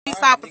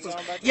police officers.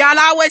 Y'all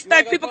always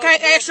think people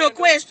can't ask you a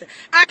question.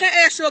 I can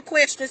ask you a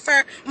question,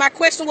 sir. My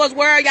question was,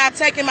 where are y'all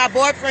taking my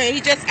boyfriend?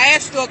 He just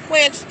asked you a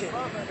question.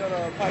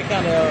 Pike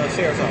County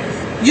Sheriff's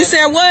Office. You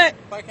said what?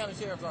 Pike County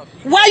Sheriff's Office.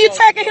 Why you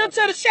taking him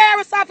to the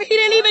sheriff's office? He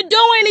didn't even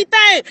do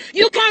anything.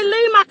 You can't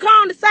leave my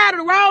car on the side of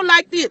the road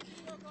like this.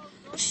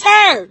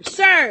 Sir,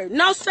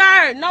 no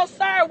sir.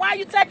 Why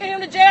you taking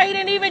him to jail? He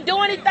didn't even do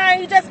anything.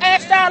 He just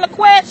asked y'all a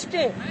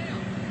question.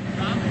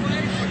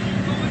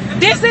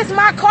 This is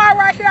my car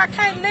right here. I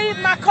can't leave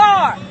my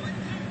car.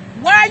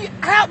 What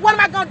am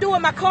I going to do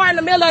with my car in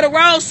the middle of the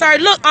road, sir?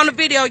 Look on the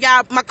video,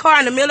 y'all. My car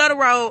in the middle of the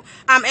road.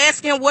 I'm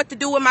asking him what to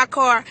do with my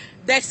car.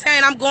 They're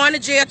saying I'm going to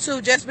jail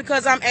too just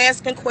because I'm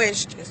asking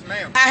questions.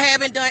 Ma'am. I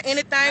haven't done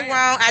anything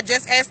wrong. I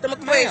just asked them a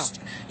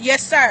question.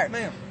 Yes, sir.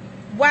 Ma'am.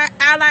 Why?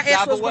 All I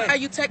asked was, why are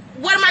you take?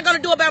 What am I going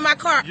to do about my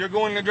car? You're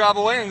going to drive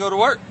away and go to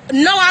work.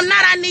 No, I'm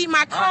not. I need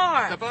my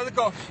car. Step out of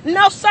the car.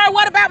 No, sir.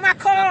 What about my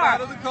car? Step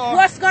out of the car.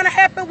 What's going to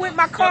happen with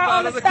my car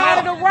on the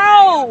side of the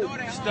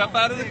road? Step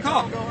out of the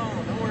car.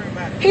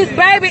 His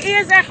baby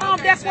is at home.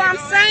 That's what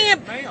I'm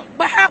saying. Ma'am.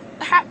 But how?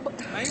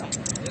 Ma'am,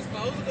 just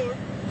close the door.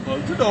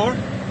 Close the door.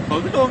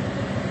 Close the door.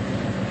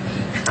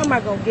 How am I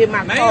going to get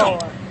my car?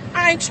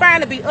 I ain't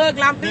trying to be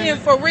ugly. I'm being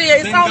for real.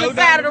 It's on the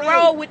side of the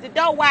road with the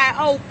door wide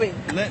open.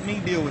 Let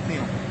me deal with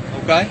him.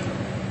 Okay?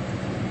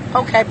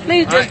 Okay,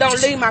 please just don't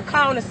leave my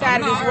car on the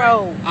side of this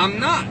road. I'm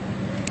not.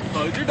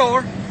 Close your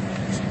door.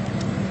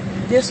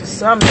 This is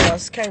something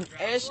else. Can't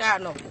ask y'all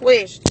no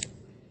questions.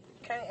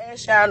 Can't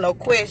ask y'all no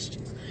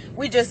questions.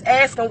 We just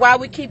asking why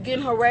we keep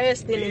getting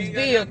harassed in this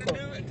vehicle.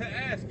 You ain't got nothing to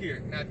ask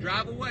here. Now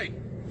drive away.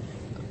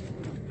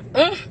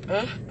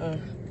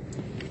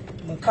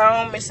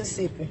 Macomb,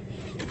 Mississippi.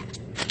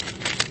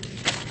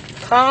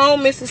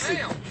 Macomb,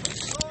 Mississippi.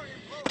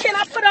 Can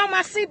I put on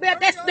my seatbelt?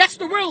 That's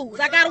the rules.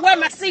 I gotta wear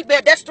my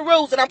seatbelt. That's the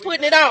rules, and I'm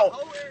putting it on.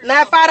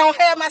 Now, if I don't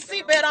have my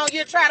seatbelt on,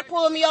 you'll try to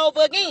pull me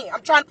over again.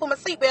 I'm trying to put my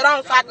seatbelt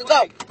on so I can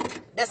go.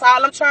 That's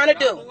all I'm trying to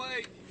do.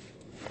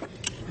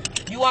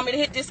 You want me to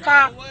hit this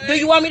car? Do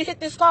you want me to hit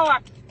this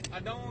car? I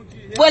don't want you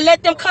to hit. Well,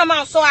 let them come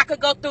on so I can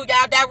go through.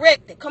 Y'all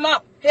direct it. Come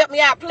on. Help me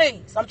out,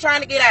 please. I'm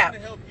trying to get out.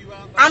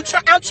 I'm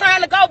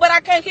trying to go, but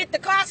I can't hit the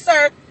car,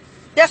 sir.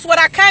 That's what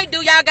I can't do.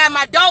 Y'all got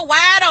my door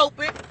wide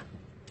open.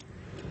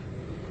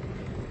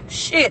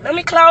 Shit, let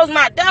me close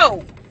my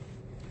door.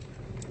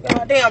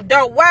 Goddamn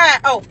door wide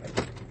open.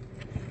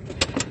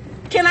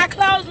 Can I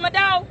close my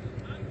door?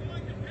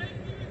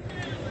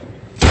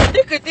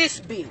 Look at this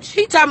bitch.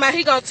 He talking about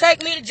he gonna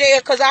take me to jail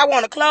because I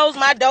want to close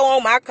my door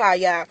on my car,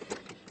 y'all.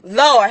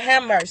 Lord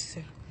have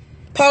mercy.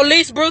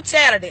 Police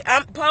brutality.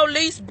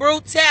 Police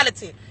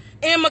brutality.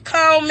 In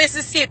Macomb,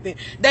 Mississippi.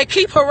 They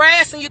keep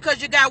harassing you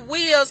because you got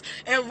wheels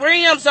and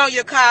rims on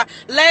your car.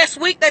 Last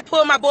week they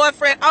pulled my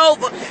boyfriend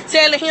over,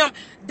 telling him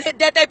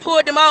that they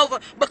pulled him over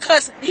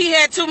because he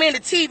had too many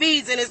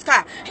TVs in his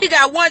car. He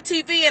got one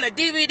TV and a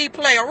DVD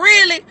player.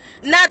 Really?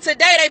 Not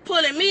today they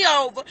pulling me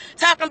over,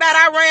 talking about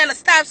I ran a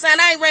stop sign.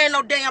 I ain't ran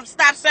no damn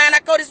stop sign. I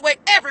go this way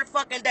every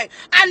fucking day.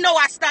 I know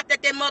I stopped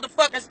at that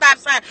motherfucking stop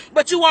sign,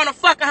 but you want to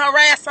fucking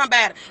harass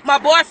somebody. My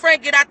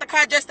boyfriend get out the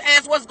car just to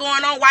ask what's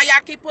going on, why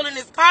y'all keep pulling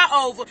his car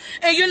over.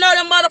 And you know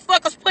them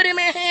motherfuckers put him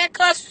in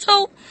handcuffs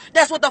too?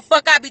 That's what the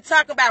fuck I be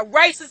talking about.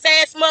 Racist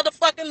ass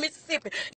motherfucking Mississippi.